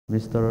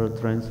Mr.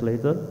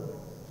 Translator?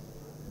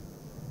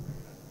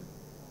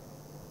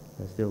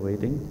 We're still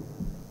waiting.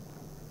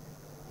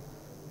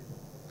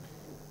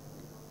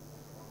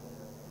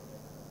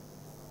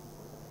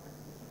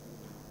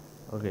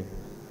 Okay.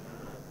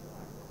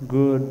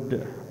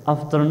 Good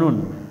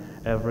afternoon,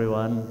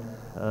 everyone.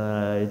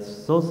 It's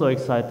so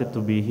excited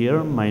to be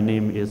here. My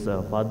name is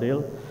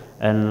Fadil,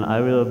 and I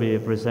will be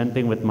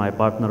presenting with my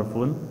partner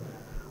Fun.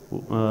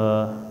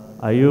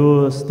 Are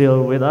you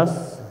still with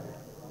us?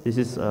 This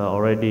is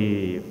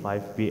already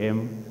 5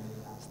 p.m.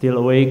 Still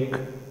awake?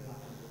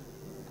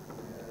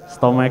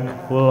 Stomach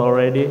full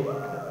already?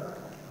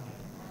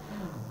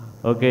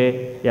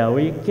 Okay, yeah,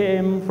 we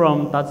came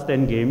from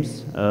TouchTen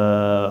Games.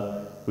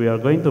 We are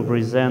going to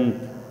present,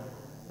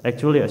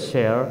 actually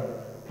share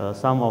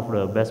some of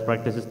the best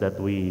practices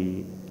that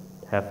we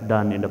have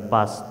done in the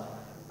past.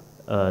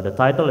 The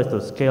title is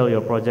to scale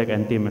your project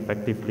and team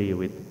effectively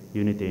with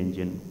Unity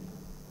Engine.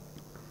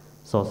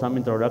 So some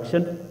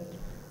introduction.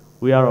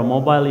 We are a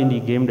mobile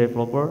indie game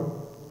developer.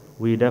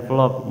 We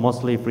develop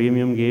mostly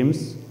freemium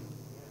games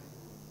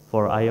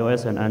for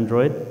iOS and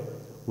Android.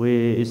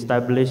 We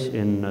established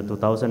in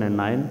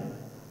 2009.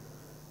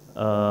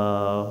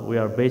 We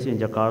are based in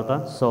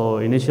Jakarta. So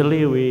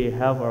initially we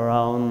have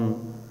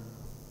around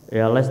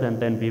less than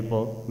 10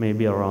 people,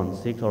 maybe around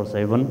 6 or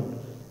 7.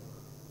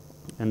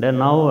 And then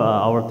now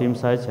our team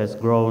size has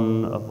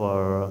grown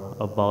for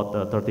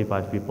about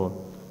 35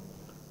 people,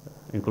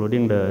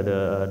 including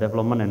the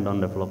development and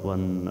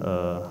non-development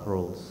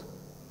roles.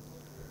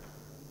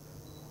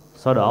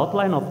 So the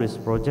outline of this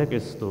project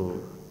is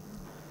to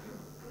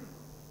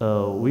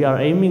we are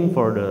aiming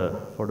for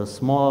the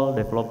small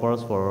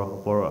developers,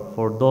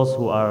 for those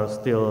who are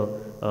still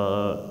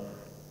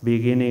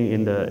beginning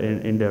in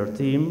their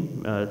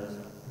team,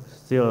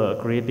 still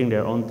creating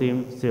their own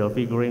team, still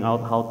figuring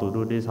out how to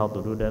do this, how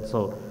to do that.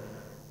 So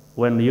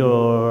when you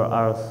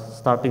are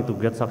starting to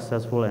get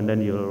successful and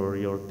then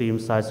your team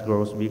size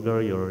grows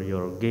bigger,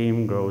 your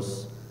game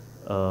grows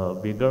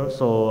bigger.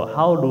 So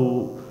how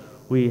do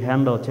we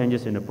handle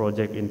changes in the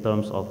project in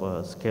terms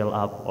of scale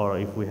up, or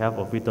if we have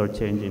a feature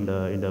change in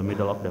the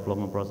middle of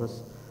development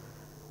process?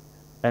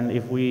 And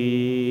if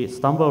we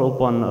stumble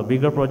upon a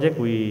bigger project,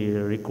 we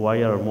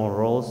require more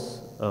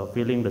roles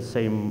filling the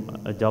same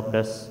job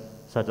desk,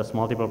 such as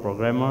multiple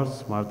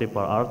programmers,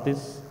 multiple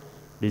artists,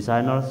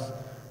 designers,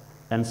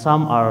 and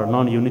some are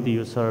non-Unity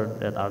users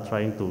that are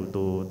trying to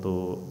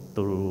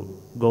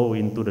go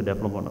into the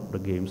development of the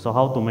game. So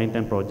how to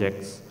maintain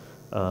projects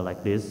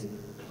like this?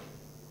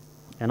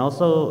 And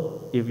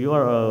also, if you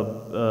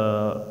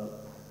are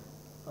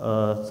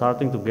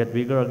starting to get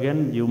bigger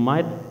again, you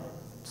might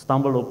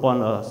stumble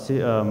upon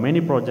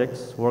many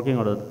projects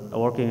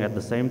working at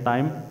the same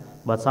time,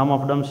 but some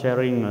of them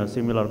sharing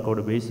similar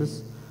code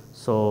bases.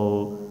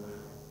 So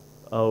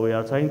we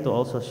are trying to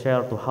also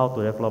share to how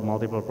to develop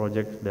multiple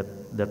projects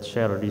that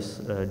share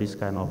this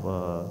kind of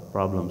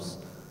problems.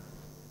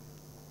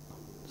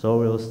 So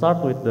we'll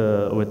start with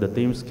the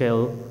team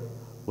scale.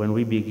 When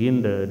we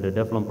begin the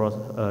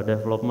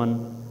development,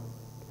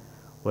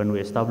 when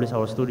we established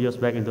our studios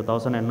back in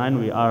 2009,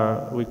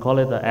 we call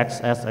it the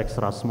XS,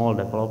 extra small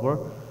developer.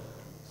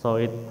 So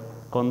it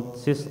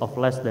consists of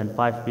less than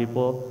 5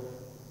 people.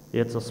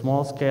 It's a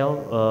small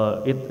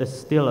scale. It is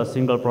still a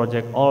single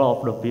project. All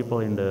of the people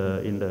in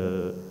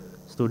the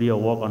studio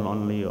work on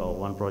only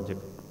one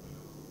project.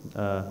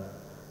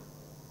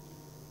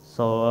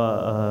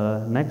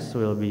 Next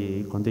will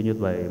be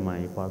continued by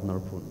my partner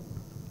Pun.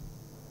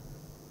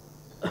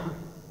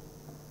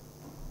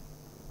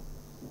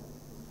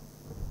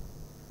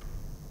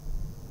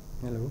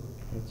 Hello.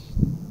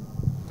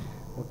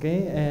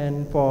 Okay,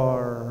 and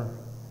for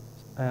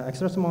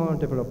extra small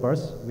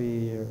developers,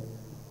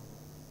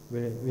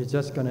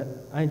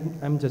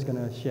 I'm just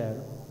gonna share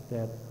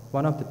that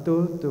one of the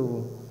tools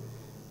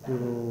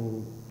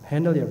to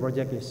handle your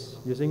project is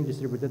using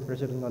distributed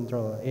version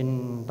control.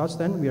 In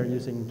TouchTen, we are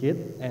using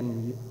Git,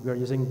 and we are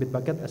using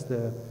Bitbucket as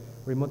the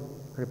remote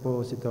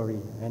repository.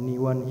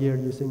 Anyone here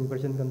using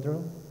version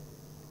control?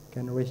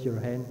 Can raise your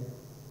hand.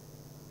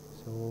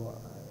 So,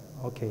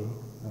 okay.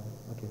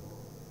 Okay.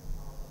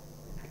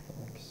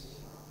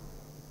 Next.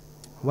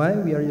 Why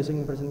we are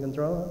using version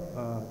control?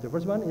 The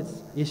first one,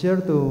 it's easier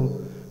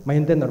to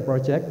maintain our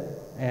project,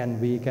 and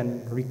we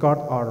can record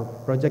our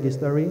project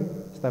history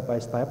step by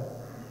step,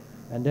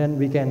 and then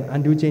we can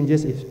undo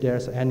changes if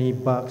there's any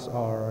bugs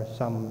or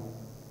some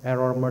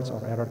error merge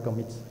or error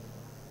commits.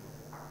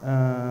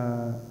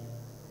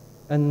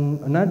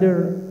 And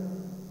another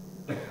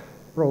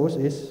pros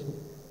is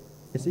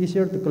it's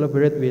easier to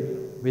collaborate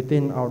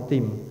within our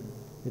team.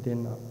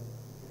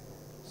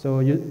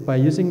 By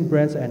using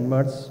branch and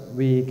merge,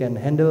 we can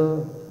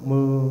handle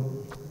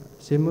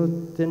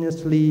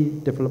simultaneously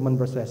development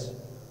process.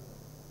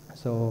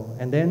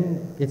 And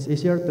then it's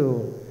easier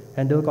to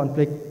handle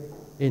conflict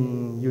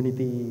in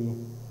Unity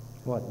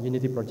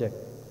project.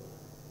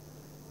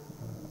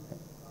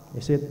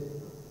 Is it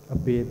a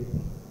bit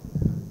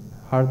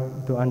hard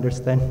to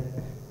understand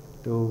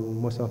to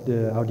most of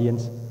the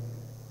audience?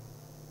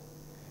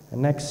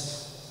 And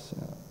next,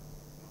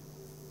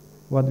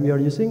 What we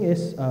are using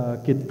is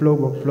Git flow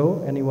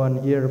workflow.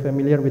 Anyone here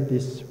familiar with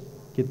this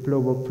Git flow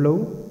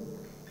workflow?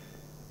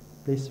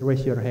 Please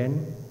raise your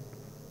hand.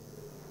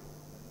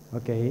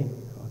 Okay.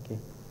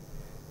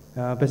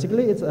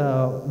 Basically, it's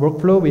a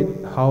workflow with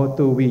how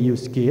to we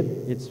use Git.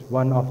 It's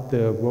one of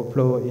the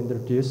workflow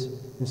introduced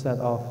instead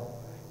of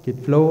Git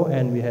flow,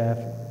 and we have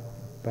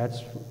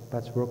batch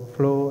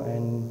workflow,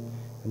 and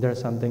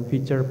there's something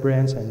feature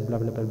branch and blah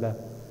blah blah blah.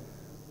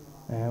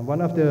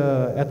 One of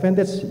the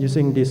advantages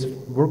using this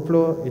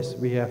workflow is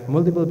we have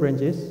multiple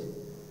branches,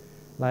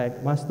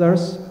 like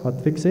masters,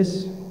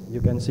 hotfixes.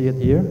 You can see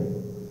it here.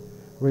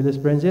 Release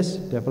branches,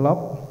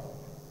 develop,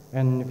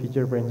 and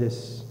feature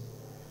branches.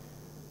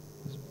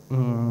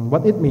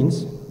 What it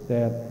means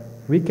that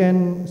we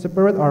can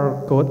separate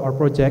our code or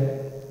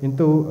project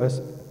into a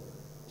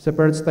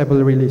separate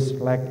stable release.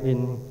 Like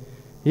in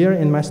here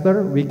in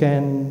master, we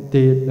can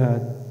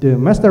the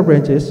master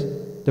branches.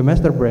 The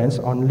master branch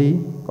only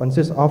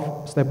consists of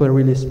stable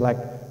release like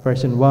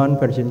version 1,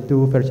 version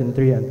 2, version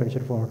 3, and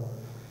version 4.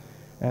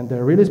 And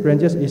the release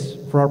branches is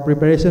for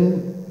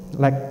preparation,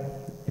 like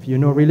if you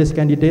know release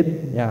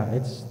candidate, yeah,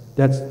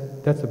 that's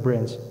the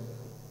branch.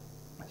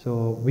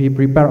 So we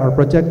prepare our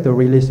project to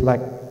release like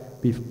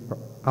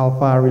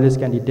alpha release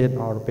candidate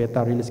or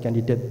beta release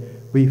candidate.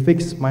 We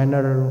fix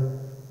minor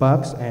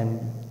bugs and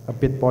a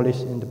bit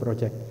polish in the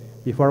project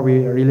before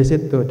we release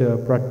it to the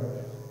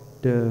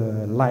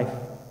live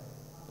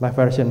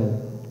version,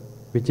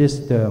 which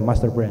is the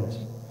master branch.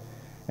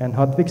 And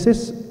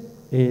hotfixes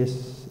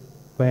is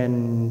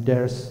when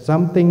there's a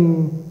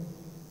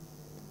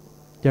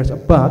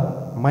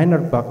bug, minor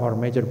bug or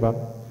major bug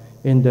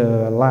in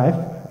the live,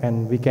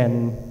 and we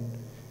can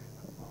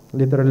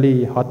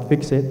literally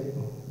hotfix it,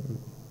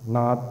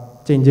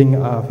 not changing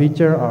a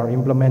feature or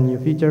implement new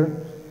feature.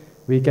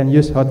 We can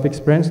use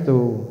hotfix branch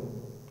to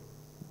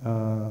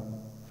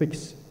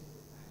fix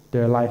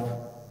the live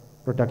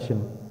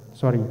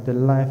the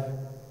live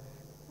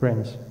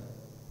branch.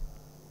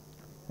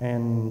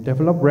 And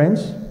develop branch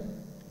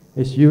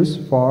is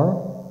used for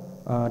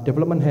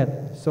development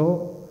head.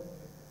 So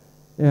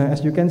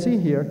as you can see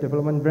here,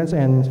 development branch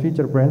and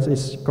feature branch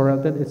is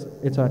correlated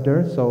each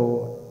other.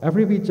 So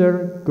every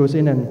feature goes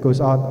in and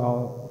goes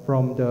out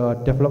from the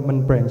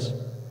development branch.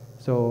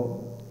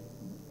 So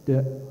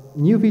the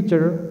new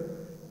feature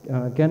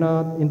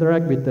cannot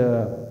interact with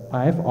the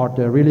live or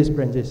the release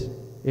branches.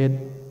 It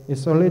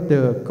is only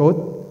the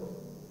code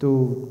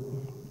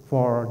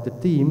for the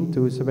team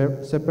to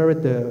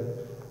separate the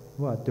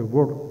work, the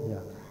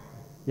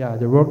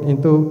work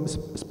into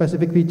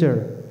specific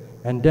feature,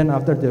 and then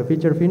after the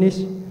feature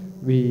finish,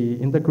 we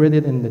integrate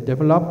it in the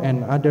develop,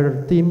 and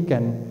other team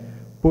can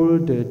pull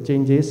the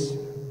changes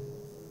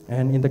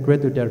and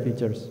integrate to their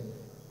features.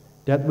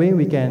 That way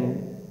we can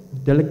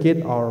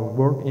delegate our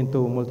work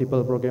into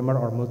multiple programmer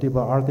or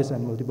multiple artists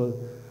and multiple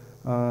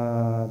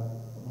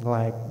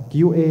like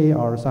QA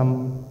or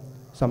some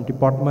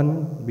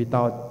department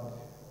without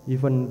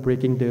even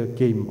breaking the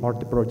game or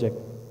the project.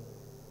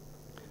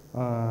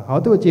 How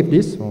to achieve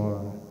this?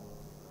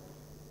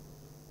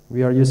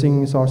 We are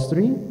using source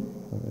tree.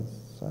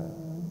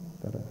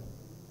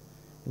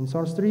 In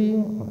source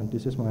tree,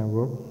 this is my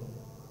work.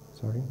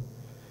 Sorry.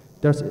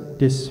 There's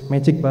this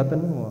magic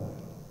button.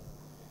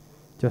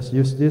 Just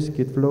use this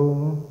git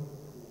flow.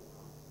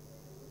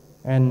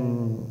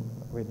 And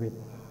wait,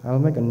 I'll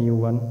make a new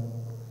one.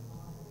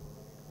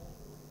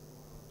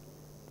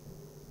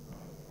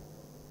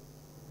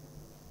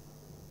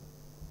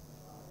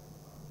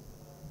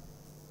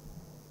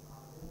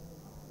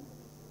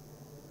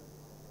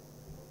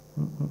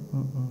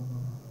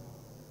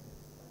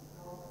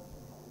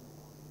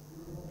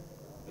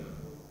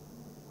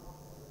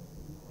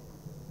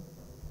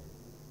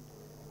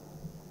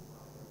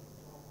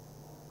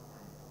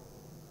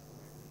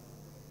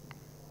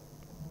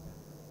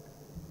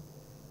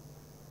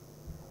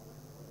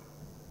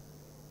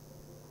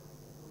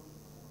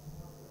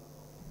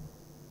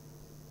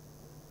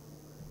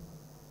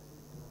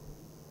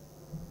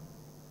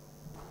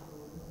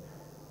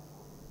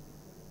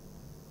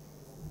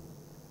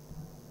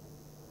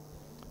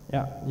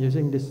 Yeah,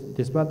 using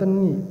this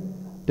button,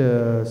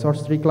 the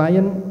source tree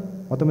client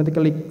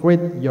automatically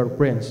create your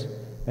branch,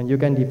 and you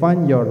can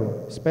define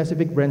your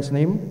specific branch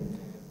name.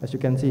 As you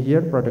can see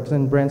here,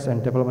 production branch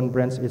and development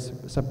branch is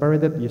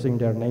separated using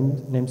their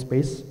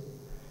namespace.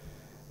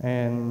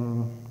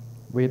 And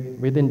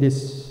within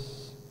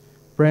this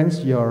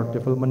branch, your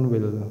development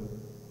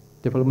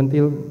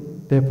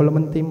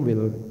team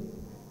will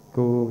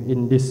go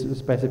in this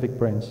specific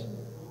branch.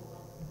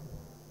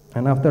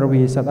 And after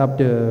we set up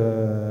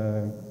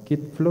the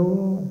git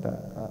flow,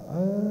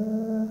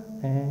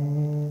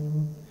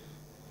 and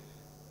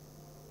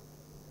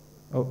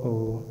I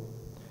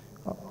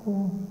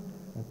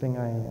think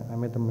I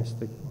made a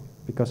mistake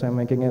because I'm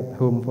making it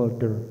home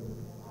folder.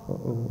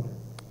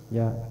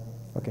 Yeah,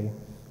 okay.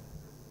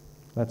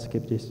 Let's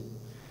skip this.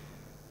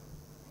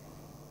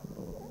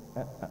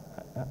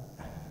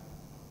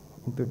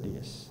 Into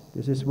this.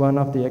 This is one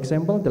of the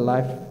example, the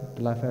live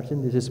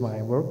version. This is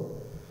my work.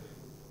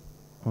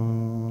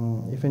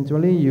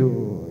 Eventually,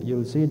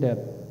 you'll see that.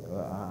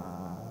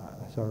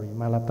 Sorry,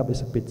 my laptop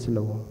is a bit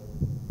slow.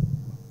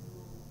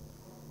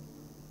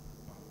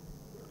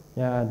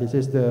 Yeah, this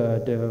is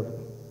the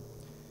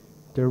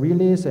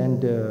release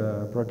and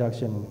the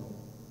production.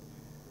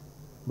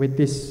 With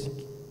this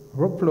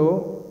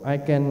workflow, I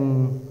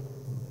can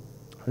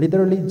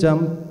literally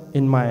jump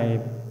in my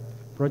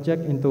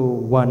project into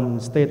one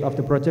state of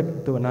the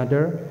project to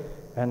another,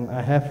 and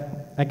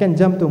I can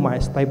jump to my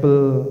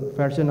stable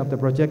version of the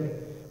project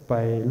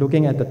by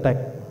looking at the tag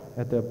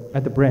at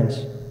the branch.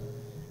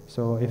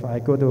 So if I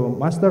go to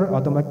master,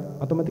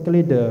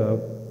 automatically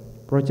the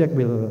project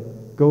will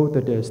go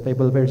to the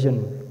stable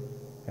version,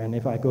 and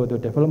if I go to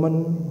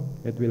development,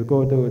 it will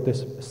go to the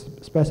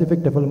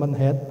specific development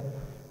head,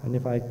 and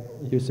if I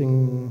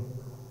using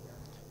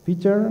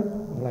feature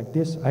like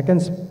this, I can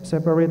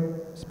separate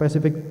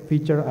specific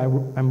feature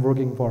I'm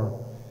working for.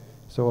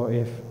 So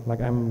if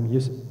like I'm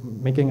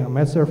making a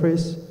match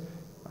surface,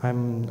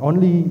 I'm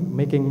only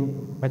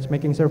making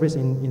matchmaking surface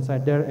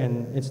inside there,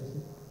 and it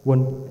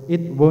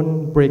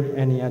won't break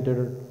any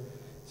other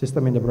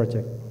system in the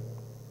project.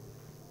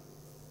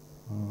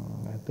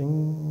 I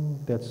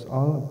think that's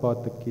all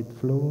about the Git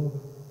flow.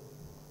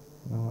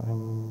 Now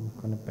I'm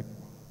gonna back.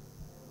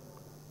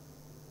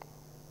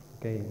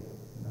 Okay,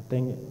 I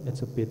think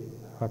it's a bit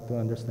hard to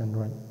understand,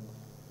 right?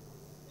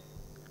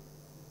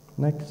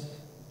 Next,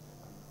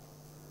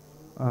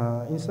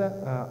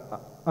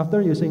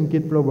 after using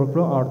Git flow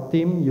workflow, our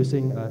team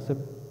using a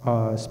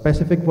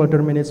specific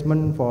folder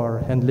management for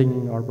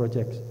handling our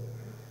projects.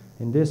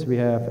 In this, we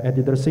have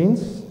editor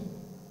scenes,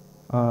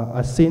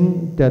 a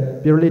scene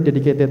that purely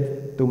dedicated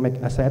to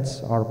make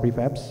assets or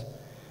prefabs,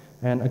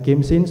 and a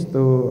game scenes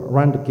to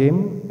run the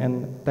game,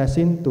 and test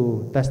scene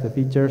to test the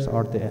features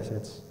or the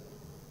assets.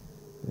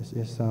 This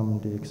is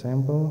the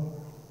example.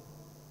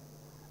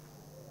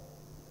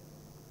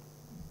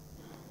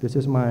 This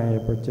is my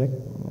project,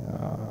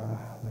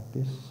 like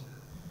this.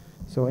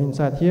 So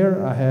inside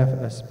here, I have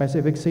a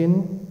specific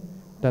scene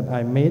that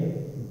I made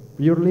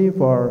purely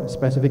for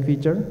specific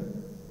feature.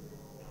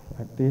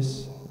 Like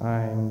this,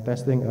 I'm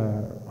testing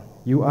a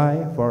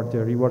UI for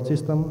the reward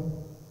system.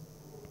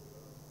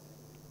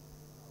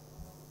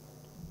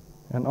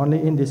 And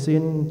only in this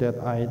scene that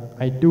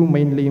I do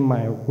mainly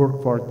my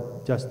work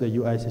for just the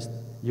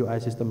UI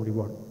system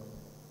reward.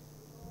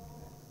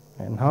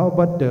 And how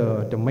about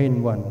the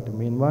main one? The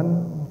main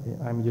one,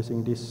 I'm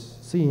using this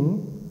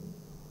scene.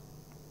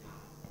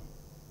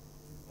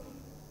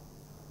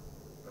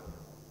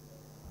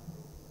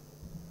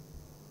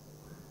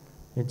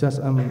 It's just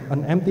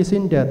an empty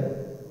scene that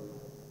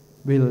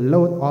will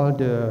load all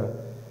the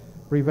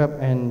prefab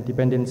and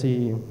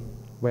dependency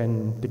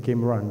when the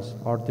game runs,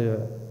 or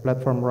the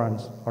platform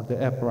runs, or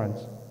the app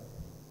runs.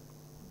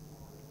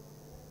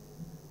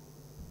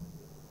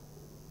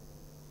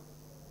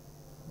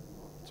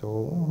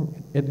 So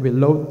it will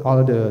load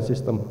all the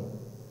system.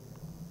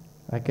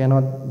 I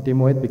cannot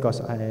demo it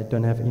because I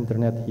don't have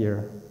internet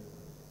here.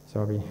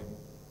 Sorry.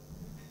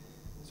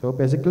 So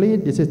basically,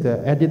 this is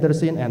the editor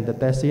scene and the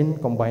test scene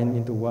combined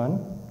into one.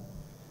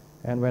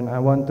 And when I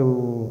want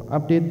to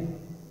update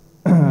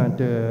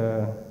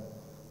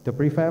the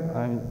prefab,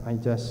 I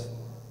just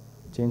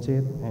change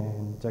it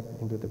and check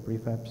into the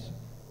prefabs.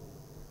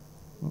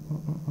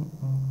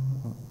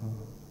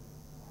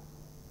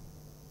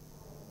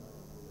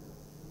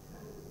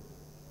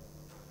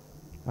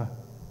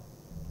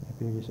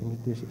 Maybe using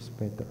this is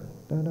better.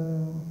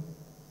 Ta-da.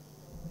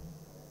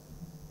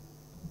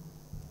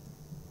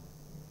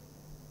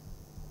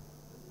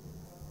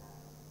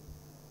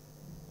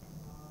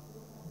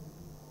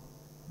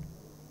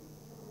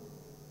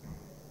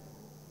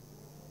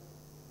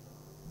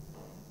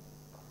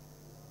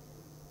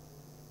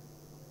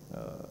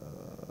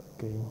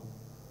 Okay.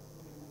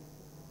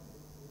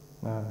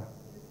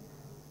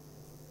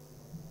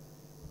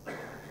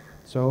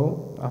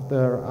 So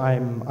after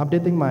I'm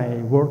updating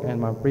my work and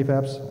my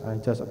prefabs, I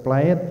just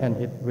apply it and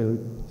it will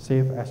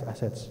save as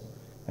assets.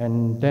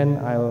 And then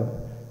I'll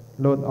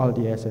load all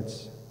the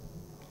assets.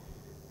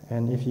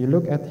 And if you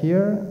look at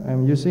here,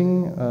 I'm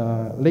using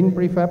link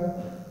prefab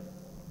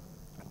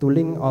to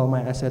link all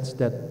my assets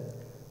that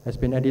has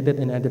been edited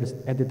in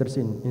editor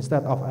scene,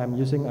 instead of I'm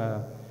using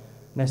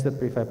nested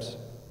prefabs.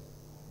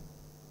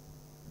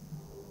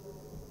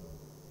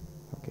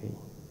 Okay.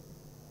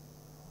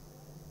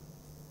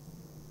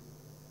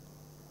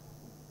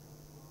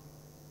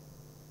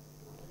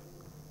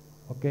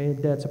 Okay,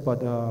 that's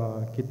about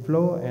Git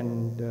flow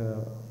and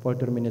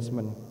folder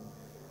management.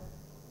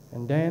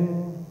 And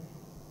then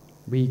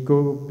we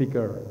go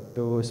bigger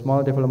to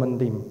small development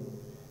team.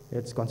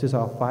 It consists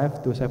of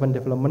 5 to 7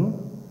 development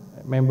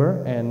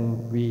member,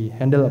 and we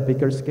handle a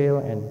bigger scale.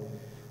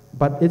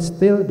 But it's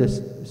still the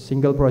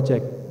single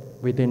project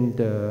within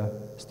the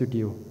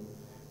studio.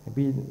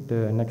 Maybe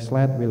the next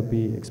slide will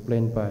be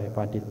explained by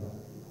Fadil.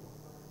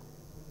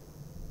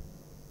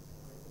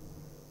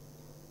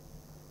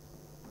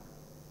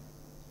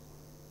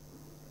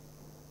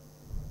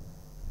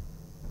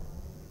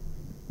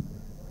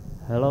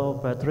 Hello,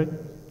 Patrick.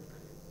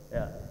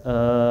 Yeah.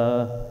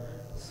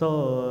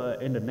 So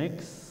in the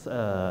next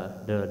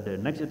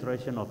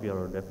iteration of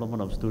your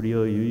development of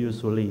studio, you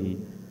usually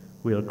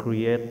will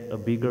create a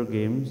bigger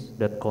games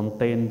that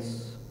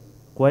contains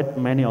quite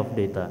many of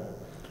data.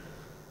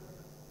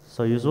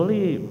 So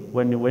usually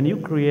when you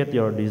create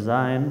your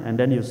design and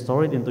then you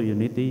store it into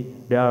Unity,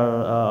 there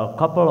are a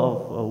couple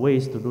of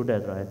ways to do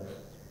that, right?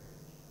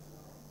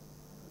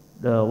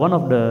 One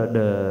of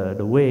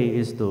the way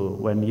is to,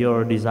 when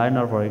your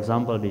designer, for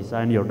example,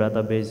 design your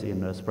database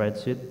in a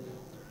spreadsheet,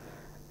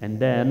 and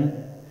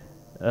then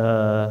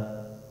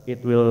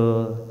it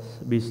will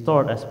be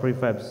stored as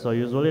prefabs. So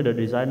usually the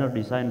designer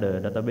design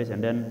the database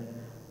and then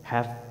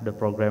have the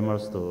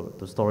programmers to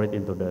store it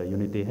into the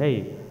Unity.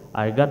 Hey,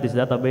 I got this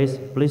database,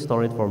 please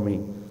store it for me.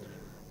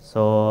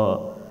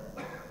 So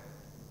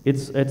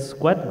it's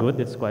quite good,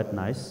 it's quite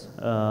nice.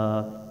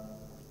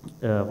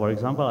 For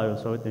example, I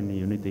will show it in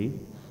Unity.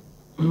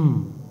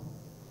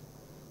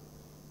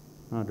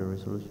 The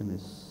resolution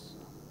is,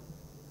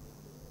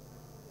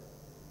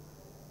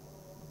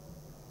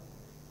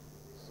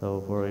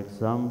 so for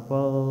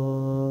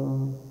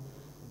example,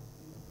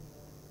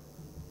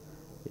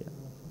 yeah.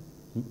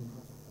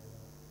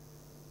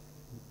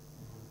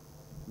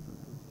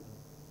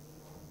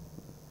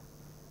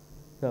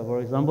 So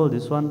for example,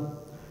 this one,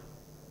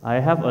 I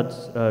have a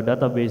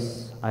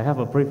database, I have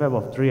a prefab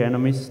of 3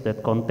 enemies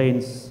that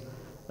contains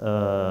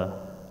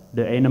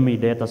the enemy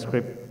data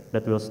script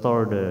that will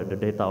store the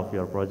data of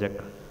your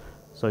project.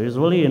 So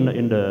usually in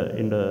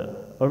the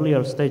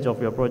earlier stage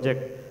of your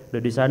project, the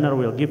designer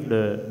will give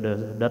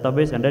the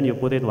database and then you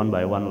put it one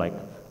by one, like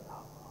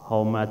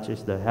how much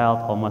is the health,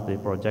 how much the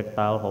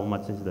projectile, how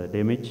much is the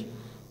damage.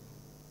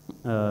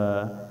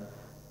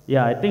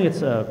 Yeah, I think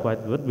it's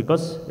quite good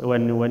because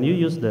when you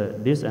use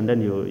this and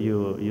then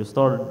you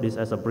store this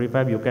as a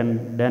prefab, you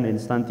can then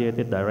instantiate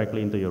it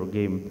directly into your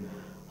game.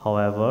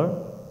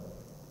 However,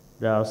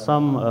 there are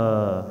some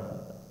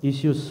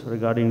issues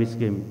regarding this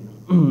game,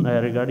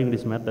 regarding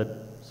this method.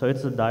 So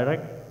it's a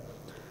direct,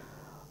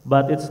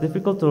 but it's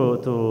difficult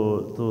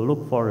to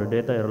look for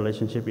the data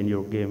relationship in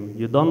your game.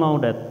 You don't know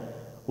that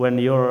when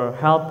your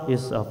health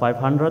is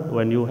 500,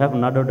 when you have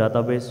another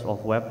database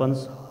of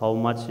weapons, how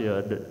much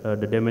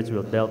the damage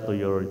will dealt to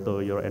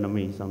your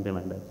enemy, something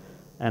like that.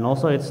 And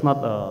also it's not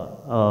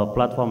a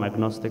platform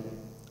agnostic.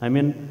 I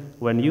mean,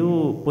 when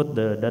you put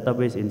the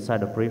database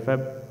inside a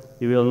prefab,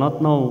 you will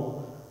not know,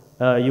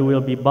 you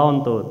will be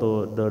bound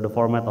to the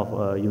format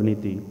of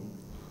Unity.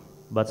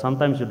 But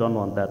sometimes you don't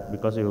want that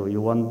because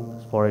you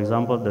want, for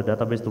example, the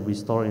database to be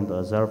stored into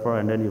a server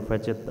and then you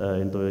fetch it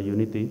into a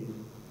Unity.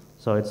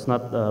 So it's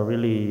not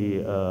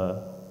really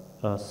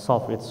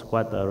soft, it's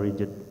quite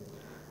rigid.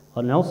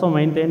 And also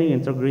maintaining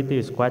integrity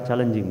is quite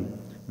challenging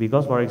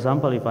because, for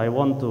example, if I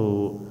want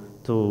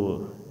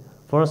to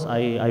first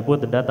I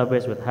put the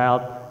database with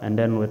health and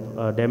then with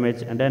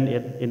damage, and then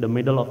in the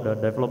middle of the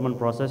development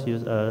process,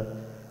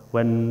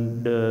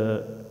 when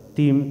the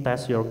team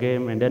tests your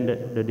game and then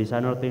the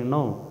designer think,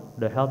 no,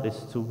 the health is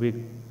too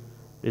big,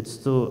 it's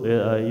too,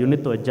 you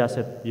need to adjust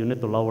it, you need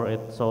to lower it.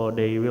 So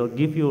they will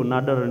give you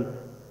another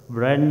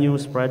brand new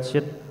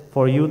spreadsheet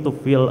for you to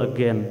fill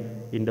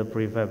again in the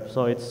prefab.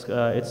 So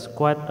it's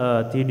quite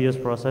a tedious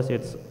process.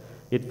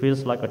 It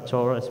feels like a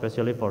chore,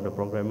 especially for the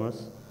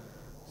programmers.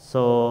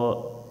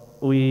 So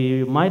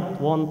we might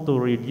want to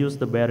reduce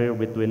the barrier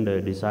between the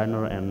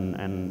designer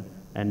and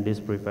this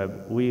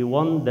prefab. We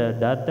want the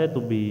data to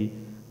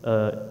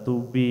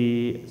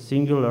be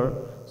singular,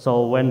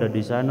 so when the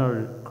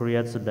designer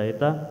creates the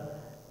data,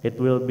 it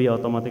will be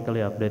automatically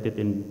updated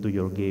into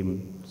your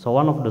game. So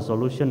one of the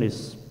solution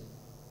is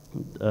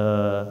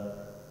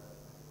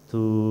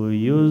to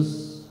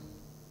use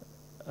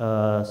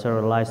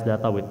serialized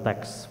data with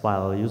text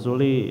file.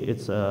 Usually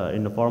it's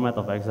in the format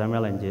of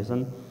XML and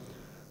JSON.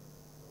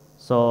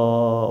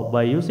 So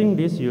by using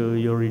this,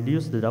 you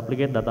reduce the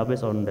duplicate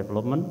database on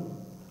development.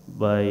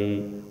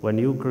 When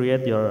you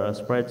create your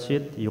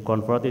spreadsheet, you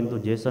convert it into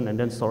JSON and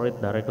then store it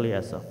directly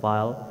as a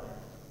file.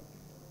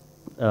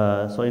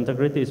 So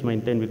integrity is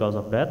maintained because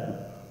of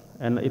that,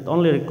 and it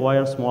only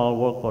requires small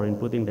work for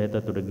inputting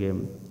data to the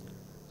game.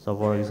 So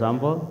for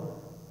example,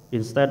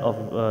 instead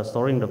of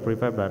storing the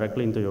prefab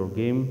directly into your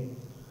game,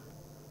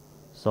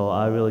 so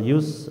I will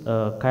use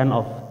a kind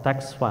of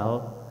text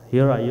file.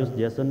 Here I use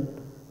JSON.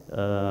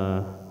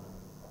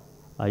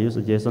 I use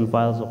a JSON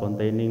file so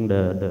containing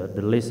the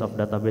list of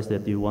database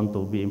that you want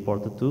to be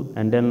imported to,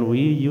 and then we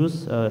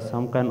use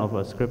some kind of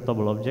a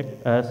scriptable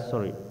object.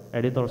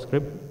 Editor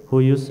script.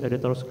 Who use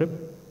editor script?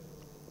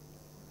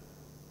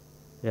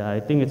 Yeah, I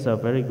think it's a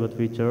very good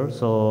feature.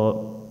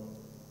 So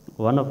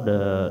one of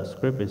the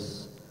script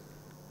is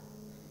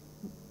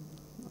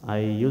I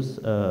use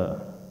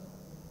a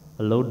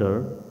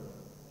loader.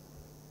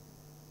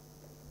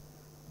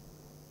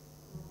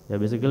 Yeah,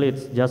 basically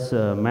it's just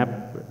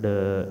map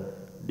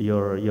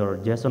your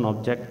JSON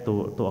object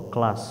to a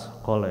class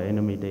called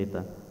enemy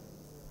data.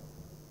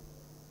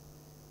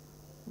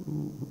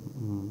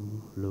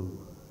 Blue.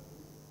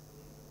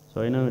 So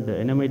the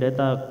enemy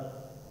data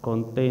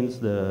contains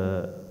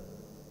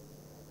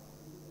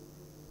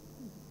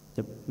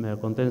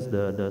contains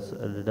the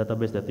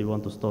database that you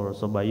want to store.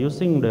 So by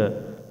using the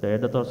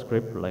editor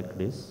script like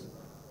this,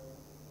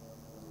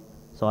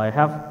 so I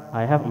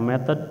have a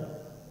method.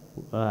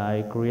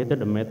 I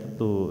created a method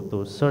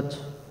to search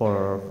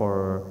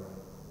for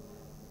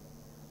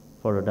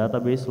the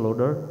database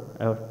loader,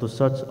 to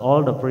search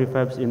all the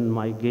prefabs in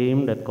my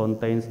game that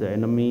contains the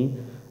enemy,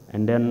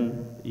 and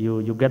then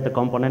you get the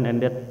component,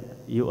 and then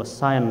you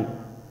assign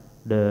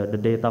the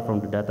data from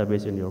the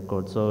database in your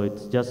code. So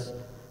it's just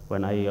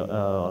when I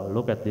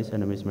look at this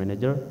enemies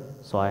manager,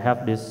 so I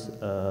have this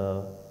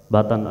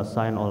button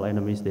assign all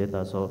enemies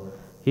data. So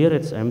here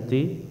it's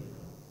empty,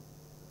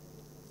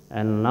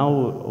 and now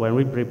when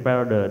we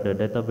prepare the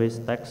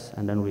database text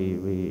and then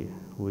we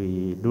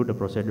do the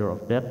procedure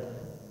of that,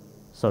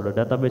 so the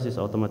database is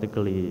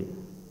automatically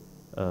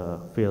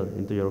filled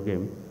into your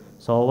game.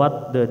 So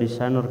what the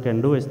designer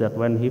can do is that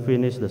when he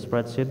finishes the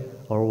spreadsheet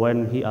or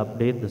when he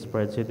updates the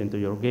spreadsheet into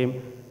your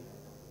game,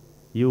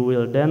 you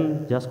will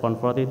then just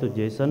convert it to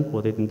JSON,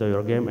 put it into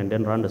your game, and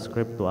then run the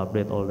script to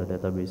update all the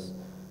database.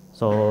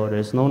 So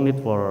there's no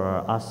need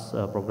for us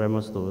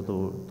programmers to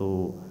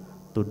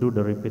do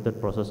the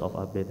repeated process of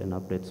update and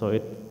update. So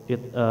it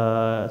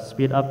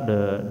speed up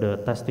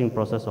the testing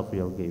process of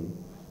your game.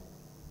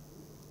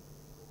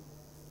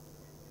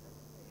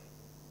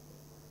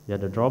 Yeah,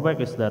 the drawback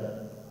is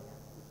that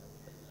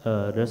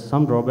there's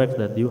some drawbacks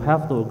that you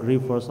have to agree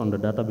first on the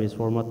database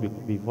format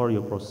before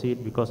you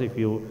proceed, because if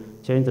you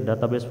change the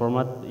database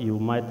format, you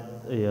might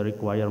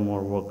require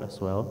more work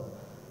as well.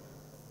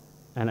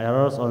 And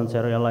errors on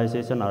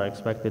serialization are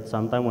expected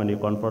sometime when you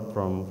convert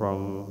from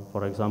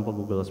for example,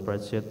 Google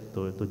spreadsheet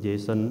to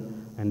JSON,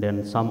 and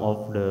then some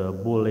of the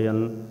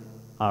Boolean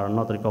are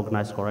not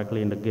recognized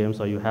correctly in the game,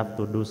 so you have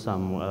to do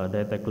some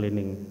data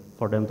cleaning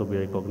for them to be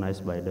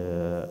recognized by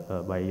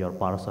by your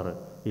parser,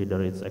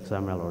 either it's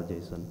XML or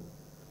JSON.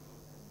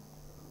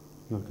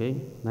 Okay,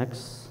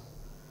 next.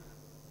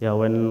 Yeah,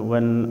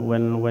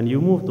 when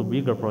you move to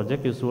bigger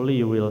project, usually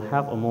you will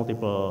have a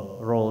multiple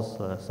roles,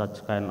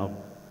 such kind of,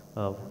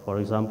 for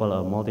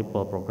example,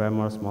 multiple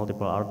programmers,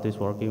 multiple artists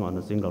working on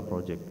a single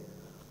project.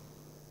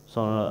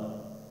 So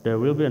there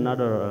will be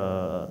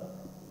another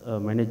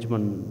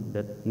management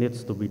that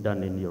needs to be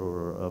done in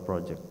your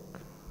project.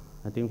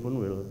 I think Fun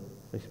will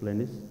explain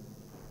this.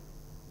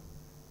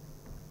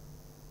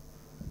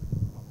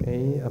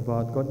 Okay,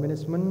 about code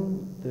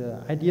management, the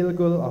ideal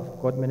goal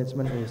of code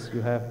management is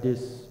you have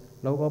this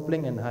low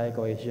coupling and high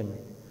cohesion.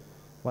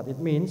 What it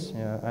means,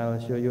 I'll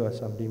show you a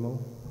some demo.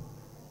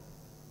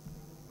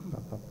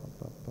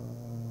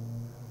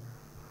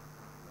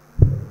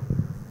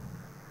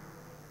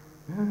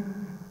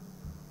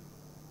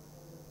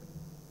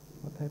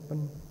 What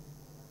happened?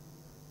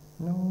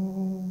 No.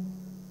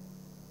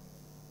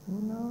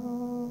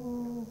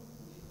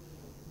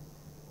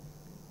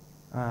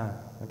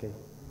 Okay.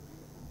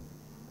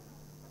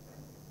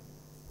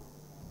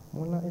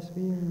 Mola is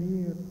being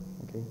weird.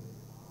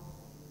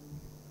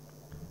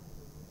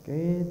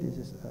 Okay, this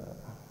is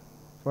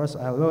first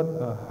I'll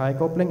load high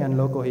coupling and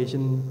low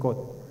cohesion code.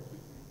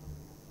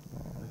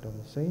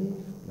 Don't save,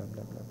 blah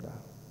blah blah blah.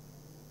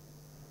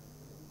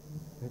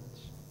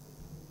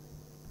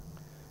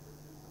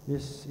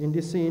 In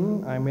this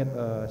scene, I made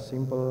a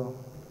simple.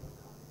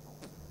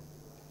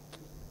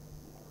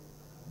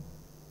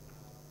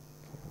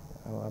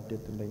 I'll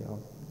update the layout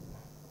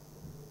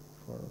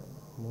for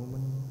a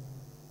moment.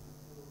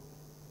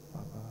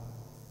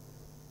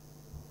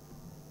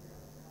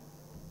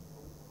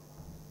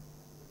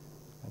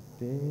 Like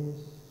this.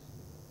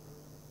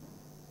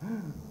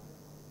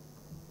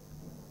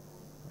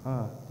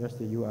 There's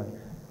the UI.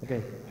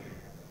 Okay.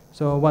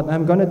 So what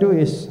I'm gonna do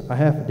is I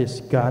have this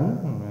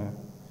gun.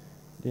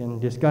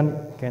 Then this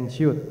gun can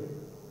shoot,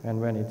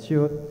 and when it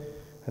shoots,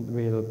 it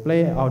will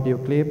play audio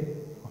clip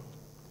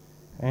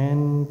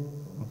and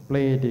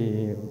play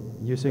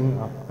using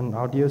an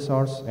audio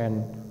source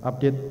and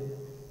update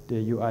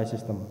the UI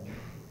system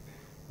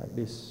like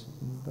this.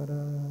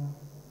 Ta-da.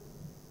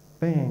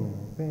 Bang,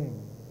 bang,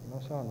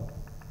 no sound.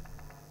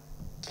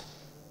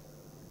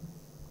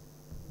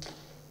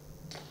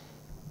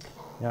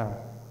 Yeah,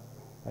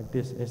 like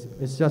this.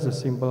 It's just a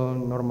simple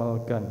normal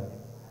gun.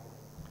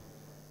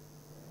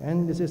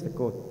 And this is the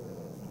code.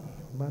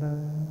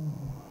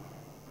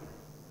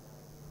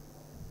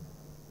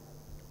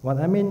 What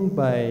I mean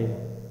by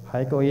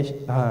high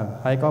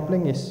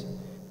coupling is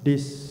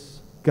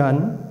this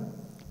gun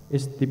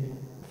is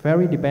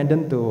very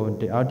dependent to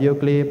the audio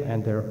clip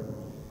and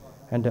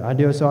the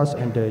audio source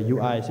and the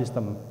UI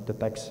system, the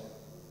text.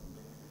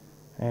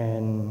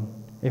 And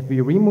if we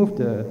remove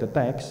the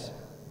text,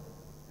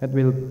 it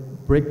will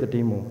break the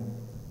demo.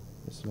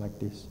 It's like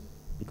this.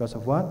 Because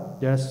of what?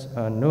 There's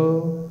a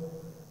null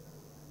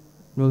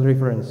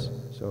reference,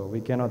 so we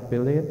cannot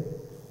build it.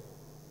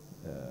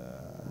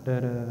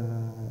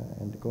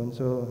 And the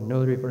console,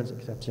 null reference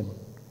exception,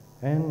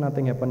 and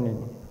nothing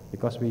happening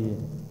because we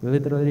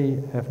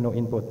literally have no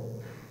input.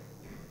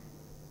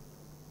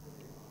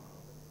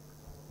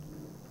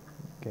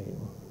 Okay,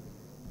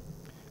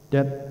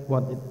 that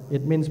what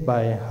it means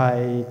by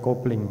high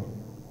coupling.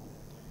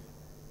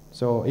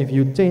 So if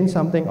you change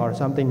something or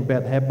something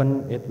bad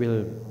happen, it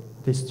will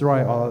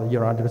destroy all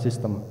your other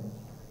system.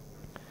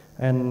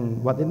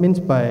 And what it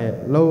means by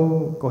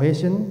low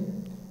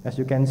cohesion, as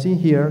you can see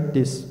here,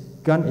 this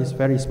gun is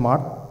very smart.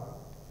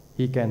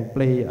 He can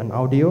play an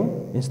audio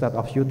instead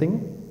of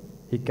shooting.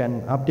 He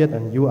can update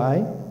an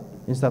UI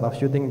instead of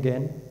shooting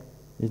again.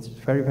 It's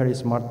very, very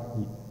smart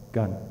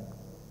gun.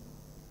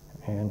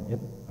 And it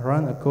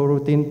run a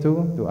coroutine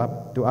too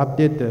to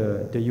update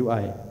the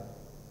UI.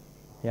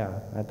 Yeah,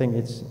 I think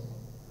it's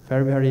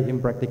very, very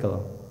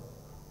impractical.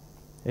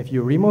 If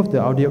you remove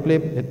the audio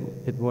clip,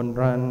 it won't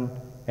run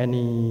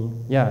any,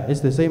 yeah,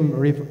 it's the same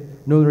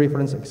null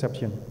reference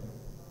exception.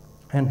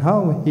 And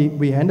how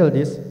we handle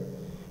this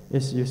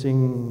is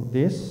using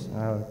this.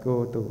 I'll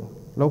go to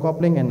low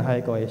coupling and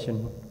high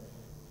cohesion.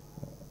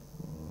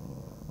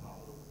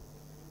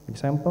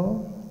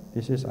 Example,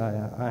 this is,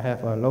 I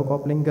have a low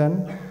coupling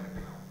gun.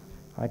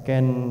 I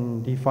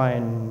can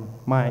define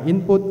my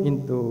input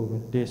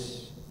into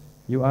this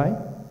UI.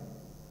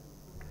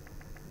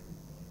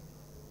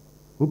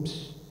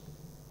 Oops,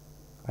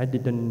 I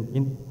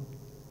didn't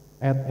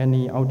add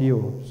any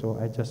audio, so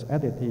I just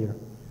add it here.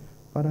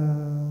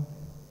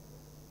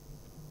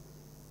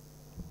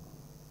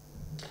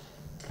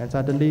 And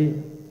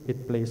suddenly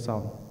it plays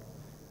sound.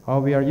 How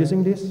we are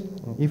using this?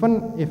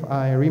 Even if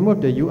I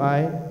remove the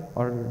UI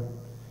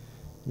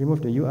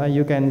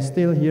you can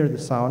still hear the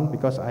sound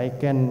because I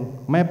can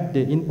map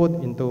the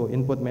input into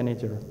input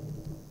manager.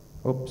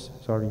 Oops,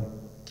 sorry,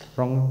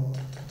 wrong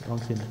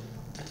scene.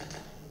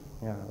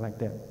 Yeah, like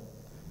that.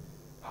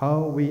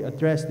 How we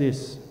address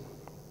this?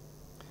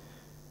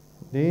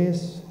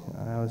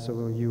 I'll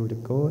show you the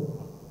code.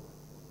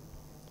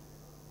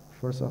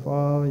 First of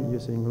all,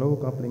 using low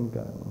coupling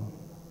gun.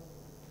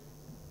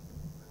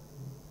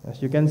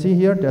 As you can see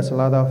here, there's a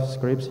lot of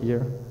scripts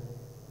here.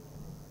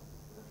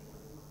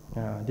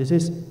 This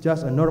is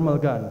just a normal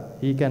gun.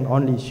 He can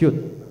only shoot,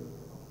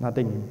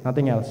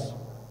 nothing else.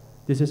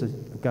 This is a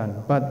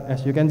gun. But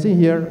as you can see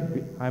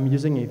here, I'm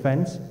using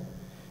events.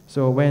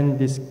 So when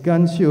this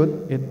gun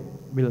shoot, it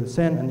will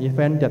send an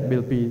event that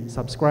will be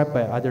subscribed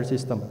by other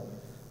system,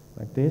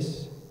 like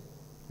this.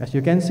 As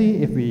you can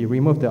see, if we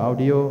remove the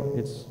audio,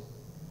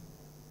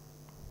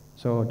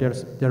 so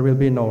there will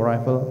be no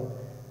rifle.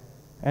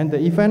 And the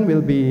event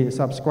will be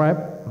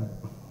subscribed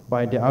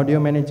by the audio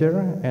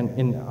manager, and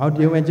in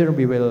audio manager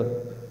we will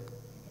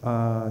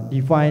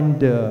define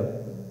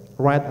the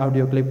right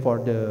audio clip for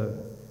the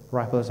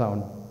rifle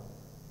sound.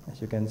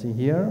 As you can see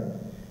here,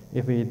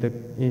 if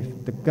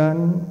the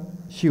gun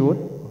shoot,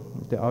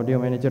 the audio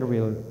manager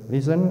will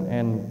listen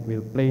and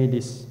will play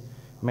this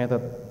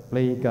method,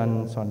 play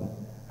gun sound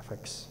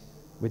effects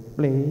with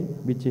play,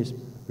 which is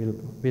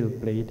will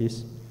play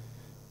this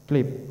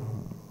clip.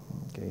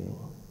 Okay.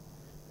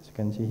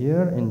 You can see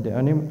here in the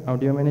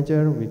audio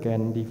manager, we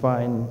can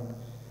define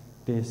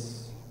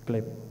this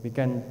clip. We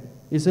can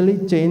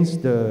easily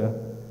change the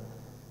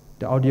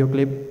audio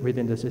clip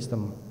within the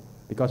system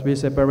because we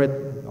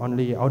separate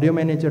only audio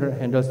manager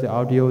handles the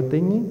audio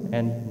thingy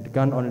and the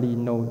gun only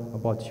know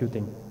about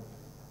shooting.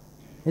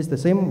 It's the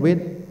same with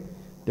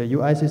the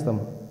UI system.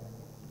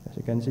 As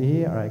you can see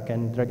here, I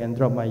can drag and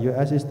drop my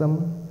UI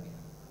system.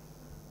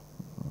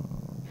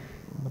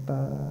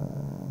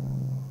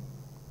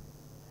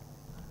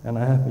 And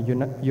I have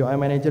a UI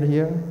manager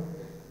here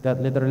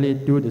that literally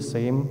do the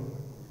same.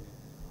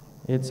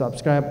 It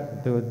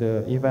subscribes to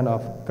the event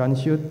of gun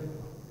shoot,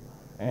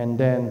 and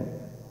then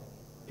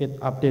it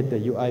updates the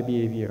UI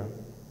behavior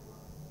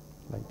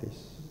like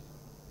this.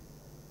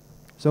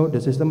 So the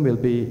system will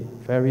be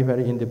very,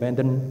 very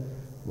independent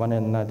one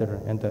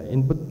another, and the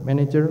input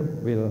manager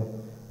will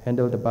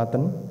handle the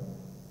button.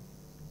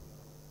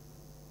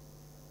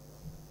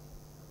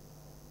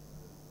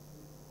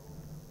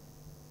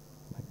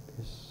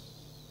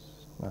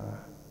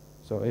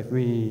 So if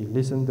we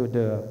listen to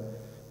the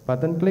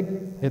button click,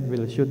 it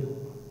will shoot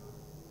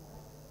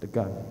the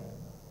gun,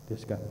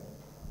 this gun.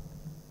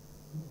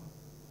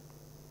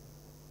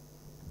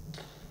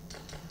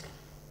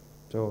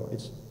 So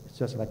it's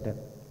just like that.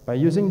 By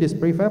using these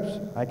prefabs,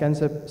 I can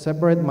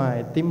separate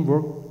my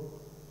teamwork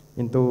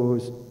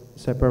into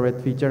separate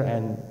feature,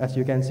 and as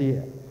you can see,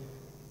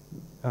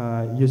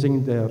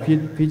 using the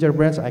feature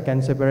branch, I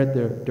can separate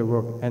the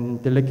work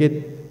and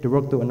delegate the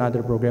work to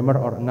another programmer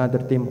or another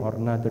team or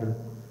another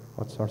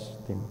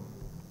outsourced team.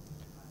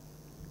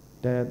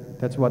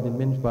 That's what it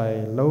means by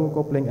low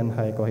coupling and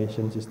high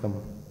cohesion system.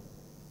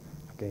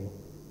 Okay,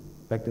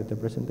 back to the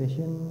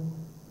presentation.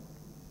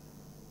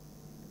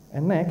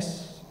 And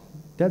next,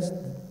 that's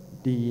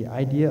the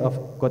idea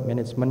of code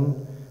management,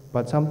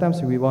 but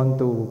sometimes we want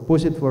to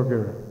push it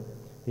further.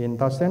 In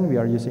TouchTen, we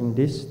are using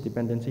this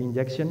dependency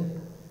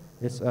injection.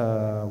 It's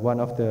one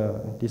of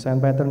the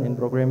design pattern in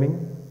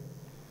programming.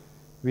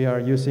 We are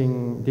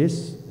using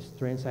this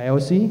strange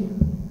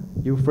IOC,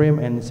 U-frame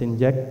and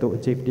Synjack to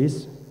achieve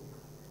this.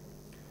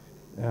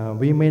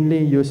 We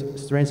mainly use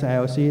strange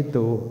IOC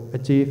to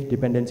achieve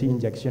dependency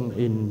injection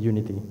in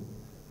Unity.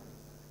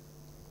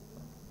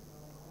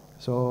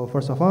 So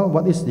first of all,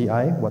 what is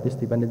DI? What is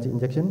dependency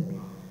injection?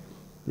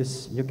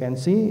 As you can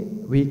see,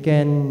 we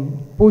can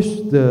push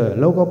the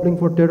low coupling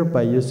further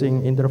by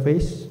using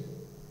interface.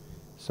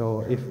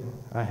 So if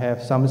I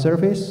have some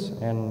service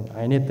and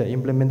I need the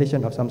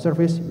implementation of some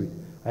service,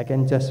 I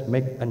can just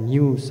make a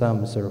new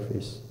some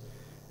service.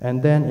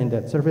 And then in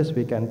that service,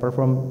 we can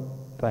perform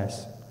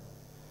tests.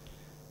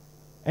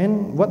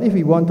 And what if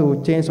we want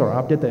to change or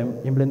update the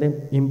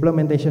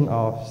implementation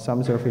of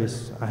some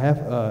service? I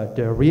have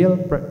the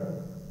real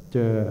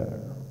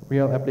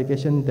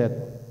application that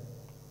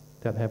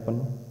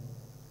happen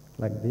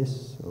like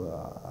this.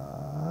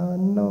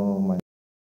 No,